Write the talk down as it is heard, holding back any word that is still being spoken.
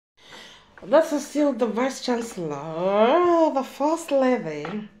This is still the Vice Chancellor, the First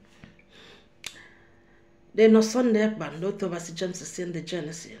Lady. The no Sunday band, not over James Essien, the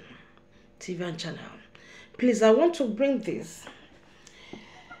Genesis TV and channel. Please, I want to bring this.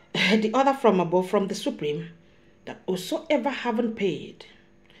 The order from above, from the Supreme, that whosoever haven't paid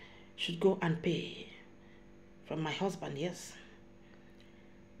should go and pay. From my husband, yes.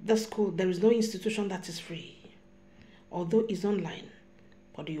 The school, there is no institution that is free. Although it's online,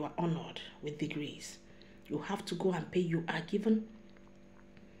 but you are honored with degrees. You have to go and pay. You are given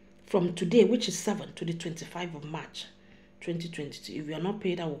from today, which is 7 to the 25th of March, 2022. If you are not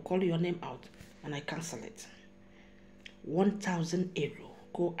paid, I will call your name out and I cancel it. 1,000 euro.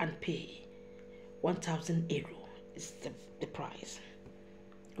 Go and pay. 1,000 euro is the price.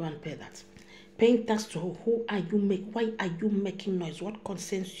 Go and pay that. Paying tax to who are you why are you making noise? What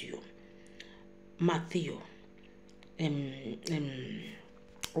concerns you? Matthew.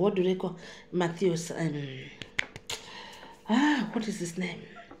 What do they call Matthew's what is his name?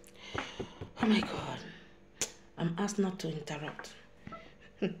 Oh my God. I'm asked not to interrupt.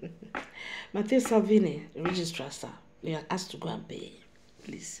 Matthew Salvini, registrar, sir. You are asked to go and pay.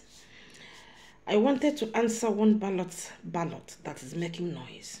 Please. I wanted to answer one ballot that is making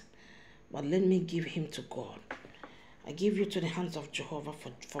noise. But let me give him to God. I give you to the hands of Jehovah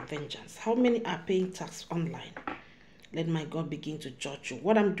for vengeance. How many are paying tax online? Let my God begin to judge you.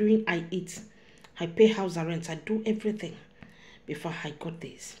 What I'm doing, I eat. I pay house rent. I do everything before I got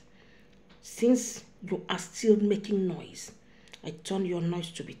this. Since you are still making noise, I turn your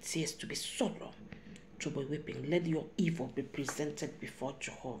noise to be tears, to be sorrow, to be weeping. Let your evil be presented before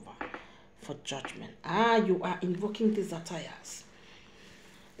Jehovah for judgment. You are invoking these attires.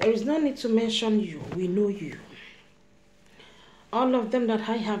 There is no need to mention you. We know you. All of them that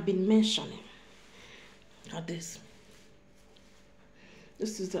I have been mentioning are this.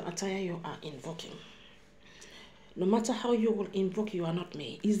 This is the attire you are invoking. No matter how you will invoke, you are not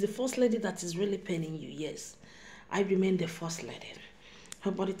me. It's the first lady that is really paining you. Yes, I remain the first lady.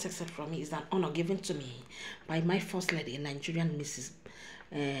 Nobody takes it from me. It's an honor given to me by my first lady, Nigerian Mrs.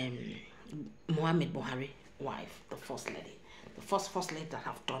 Mohammed Buhari, wife, the first lady. The first lady that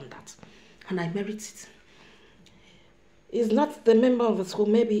have done that. And I merit it. He's not the member of the school.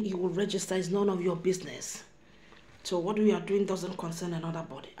 Maybe he will register. It's none of your business. So what we are doing doesn't concern another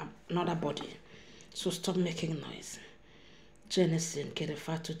body. So stop making noise. Genesis, get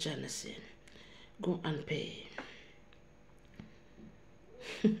to Genesis. Go and pay.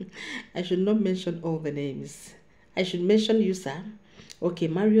 I should not mention all the names. I should mention you, sir. Okay,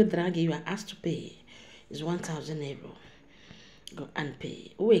 Mario Draghi, you are asked to pay. Is 1,000 euro. Go and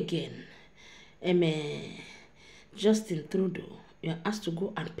pay. Who again? Justin Trudeau, you are asked to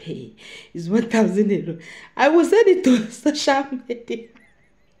go and pay. Is 1,000 euro. I will send it to social media.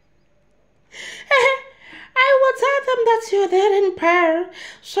 I will tell them that you're there in prayer,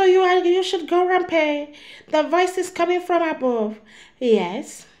 so you should go and pay. The voice is coming from above.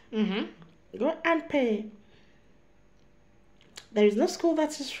 Yes. Go and pay. There is no school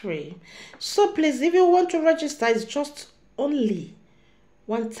that is free. So please, if you want to register, it's just only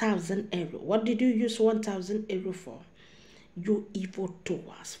 1,000 euro. What did you use 1,000 euro for? You evil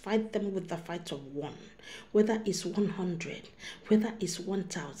doers, fight them with the fight of one. Whether it's 100, whether it's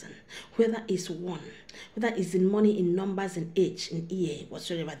 1,000, whether it's one, whether it's in money, in numbers, in age, in year,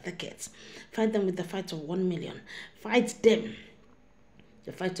 whatsoever decades. Fight them with the fight of 1 million. Fight them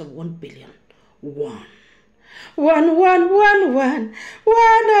the fight of 1 billion. One. One.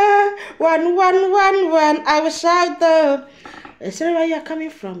 I will shout though. So where you are coming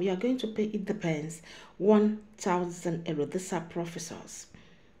from, you are going to pay, it depends. 1,000 euro. These are professors.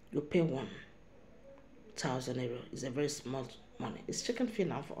 You pay 1,000 euro. It's a very small money. It's chicken feed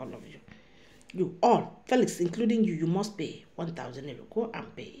now for all of you. You all, Felix, including you, you must pay 1,000 euro. Go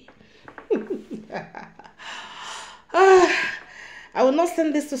and pay. I will not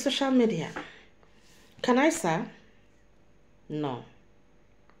send this to social media. Can I, sir? No.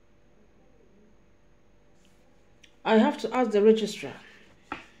 I have to ask the registrar.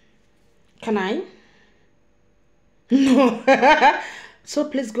 Can I? No. So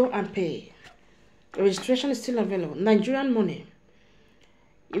please go and pay. The registration is still available. Nigerian money.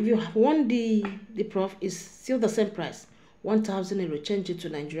 If you want the prof, is still the same price. 1,000 euro. Change it to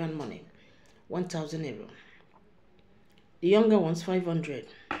Nigerian money. 1,000 euro. The younger ones, 500.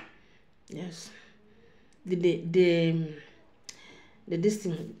 Yes. The this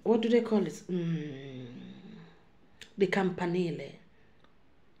thing, what do they call it? The campanile.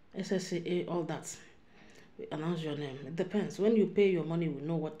 SSA, all that. We announce your name. It depends. When you pay your money, we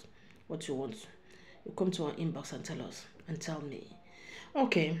know what you want. You come to our inbox and tell us and tell me.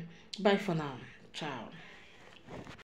 Okay, Bye for now. Ciao.